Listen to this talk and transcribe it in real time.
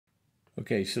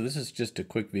Okay, so this is just a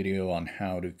quick video on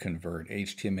how to convert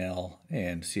HTML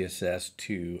and CSS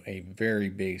to a very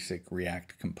basic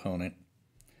React component.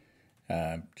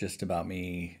 Just about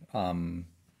me.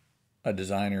 A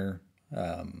designer,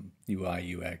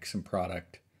 UI, UX, and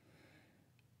product.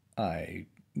 I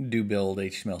do build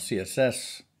HTML,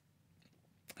 CSS,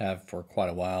 have for quite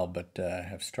a while, but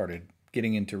have started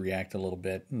getting into React a little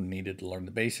bit and needed to learn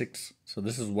the basics. So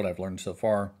this is what I've learned so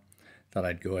far. Thought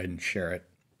I'd go ahead and share it.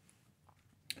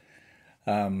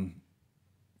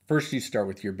 First, you start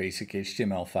with your basic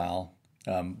HTML file.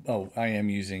 I am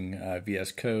using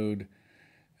VS Code,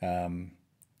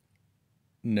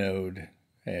 Node,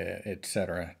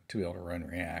 etc. to be able to run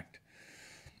React.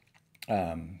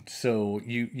 So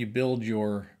you build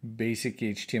your basic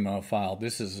HTML file.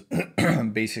 This is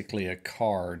basically a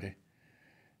card.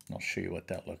 I'll show you what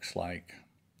that looks like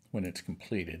when it's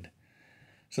completed.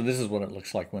 So this is what it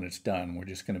looks like when it's done. We're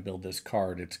just going to build this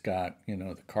card. It's got,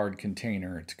 the card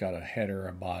container. It's got a header,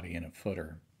 a body, and a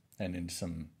footer, and then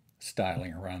some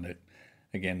styling around it.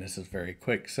 Again, this is very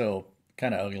quick, so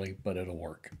kind of ugly, but it'll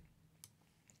work.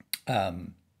 So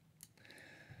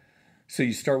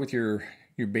you start with your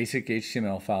basic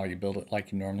HTML file. You build it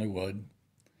like you normally would,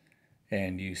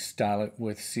 and you style it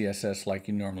with CSS like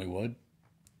you normally would.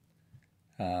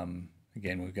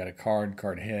 Again, we've got a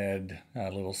card head, a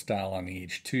little style on the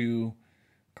H2,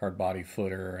 card body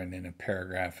footer, and then a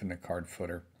paragraph in the card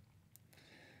footer.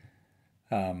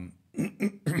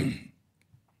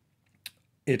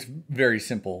 It's very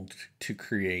simple to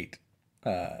create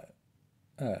a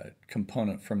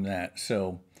component from that.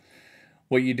 So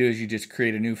what you do is you just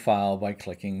create a new file by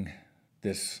clicking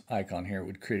this icon here. It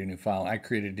would create a new file. I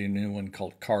created a new one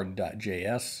called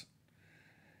card.js,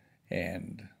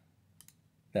 and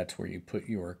that's where you put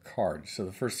your card. So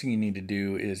the first thing you need to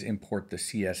do is import the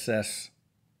CSS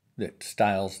that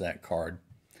styles that card.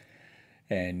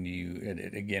 And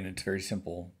again, it's very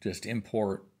simple. Just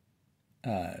import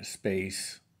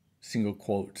space, single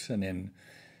quotes, and then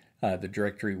the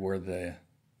directory where the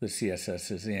CSS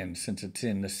is in. Since it's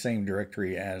in the same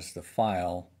directory as the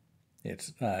file,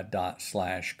 it's /card.css.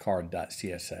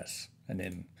 And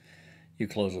then you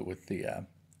close it with the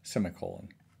semicolon.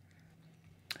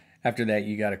 After that,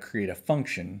 you got to create a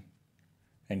function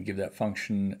and give that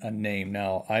function a name.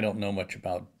 Now, I don't know much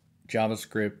about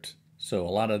JavaScript, so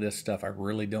a lot of this stuff I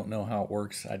really don't know how it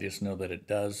works. I just know that it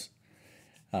does.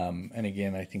 And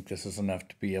again, I think this is enough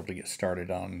to be able to get started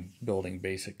on building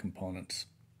basic components.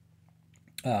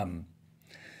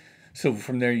 So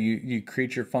from there, you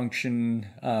create your function.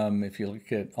 If you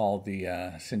look at all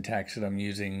the syntax that I'm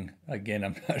using, again,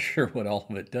 I'm not sure what all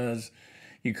of it does.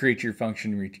 You create your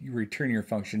function, you return your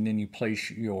function, then you place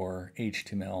your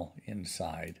HTML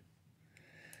inside.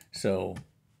 So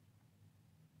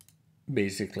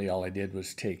basically all I did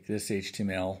was take this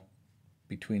HTML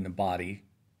between the body.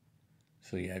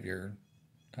 So you have your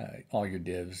all your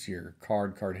divs, your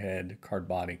card head, card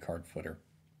body, card footer.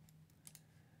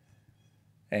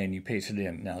 And you paste it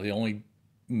in. Now the only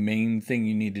main thing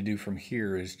you need to do from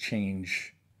here is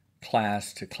change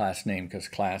class to class name, because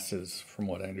class is, from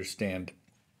what I understand,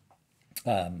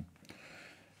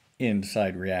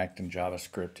 inside React and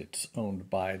JavaScript, it's owned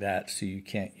by that, so you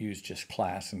can't use just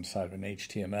class inside of an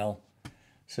HTML.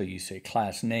 So you say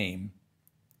class name,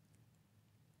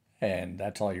 and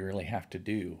that's all you really have to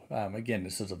do. Again,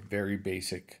 this is a very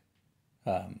basic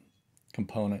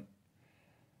component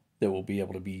that will be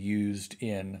able to be used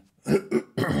in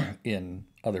in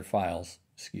other files.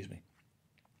 Excuse me.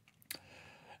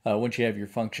 Once you have your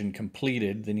function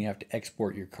completed, then you have to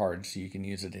export your card so you can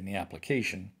use it in the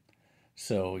application.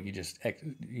 So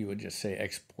you would just say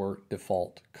export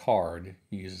default card.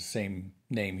 You use the same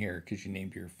name here because you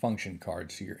named your function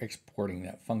card, so you're exporting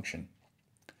that function.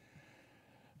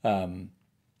 And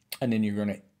then you're going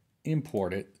to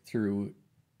import it through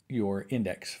your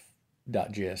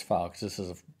index.js file, because this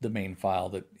is the main file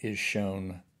that is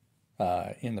shown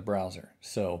in the browser.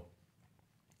 So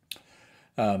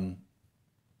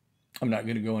I'm not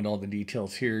going to go into all the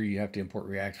details here. You have to import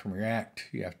React from React.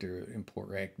 You have to import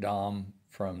React DOM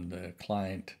from the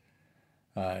client.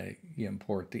 You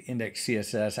import the index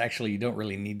CSS. Actually, you don't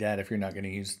really need that if you're not going to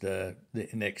use the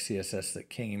index CSS that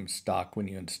came stock when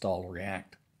you install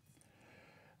React.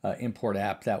 Import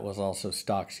app, that was also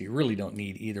stock, so you really don't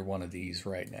need either one of these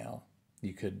right now.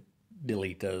 You could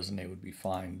delete those and they would be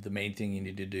fine. The main thing you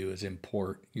need to do is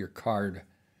import your card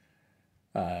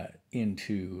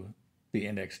into the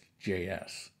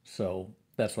index.js. So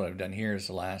that's what I've done here. Is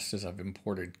the last is I've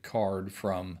imported card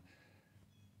from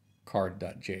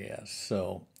card.js.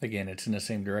 So again, it's in the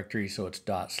same directory, so it's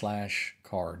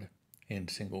 /card in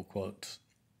single quotes.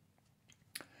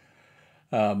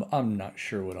 I'm not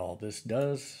sure what all this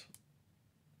does.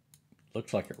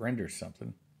 Looks like it renders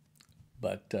something,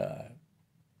 but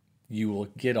you will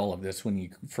get all of this when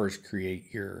you first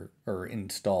create your or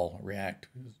install React.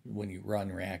 When you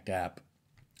run React app,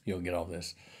 you'll get all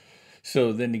this.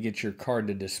 So then to get your card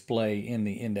to display in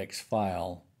the index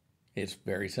file, it's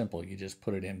very simple. You just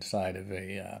put it inside of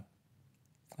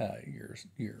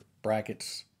your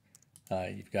brackets.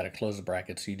 You've got to close the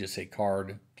brackets, so you just say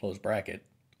card, close bracket,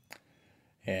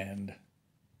 and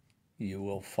you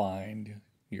will find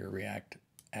your React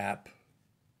app.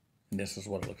 And this is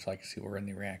what it looks like. See, we're in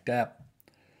the React app.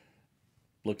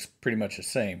 Looks pretty much the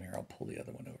same. Here, I'll pull the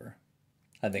other one over.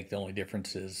 I think the only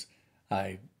difference is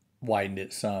I widened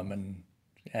it some and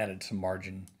added some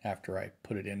margin after I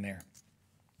put it in there.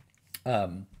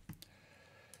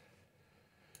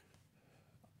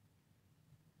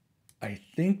 I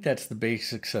think that's the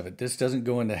basics of it. This doesn't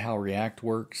go into how React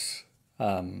works.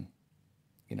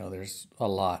 You know, there's a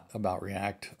lot about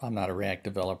React. I'm not a React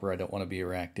developer. I don't want to be a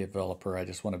React developer. I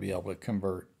just want to be able to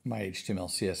convert my HTML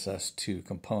CSS to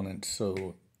components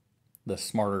so the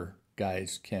smarter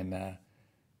guys can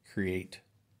create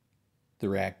the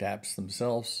React apps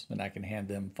themselves, and I can hand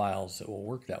them files that will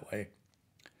work that way.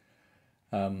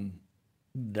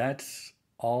 That's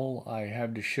all I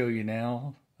have to show you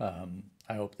now.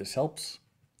 I hope this helps,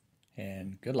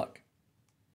 and good luck.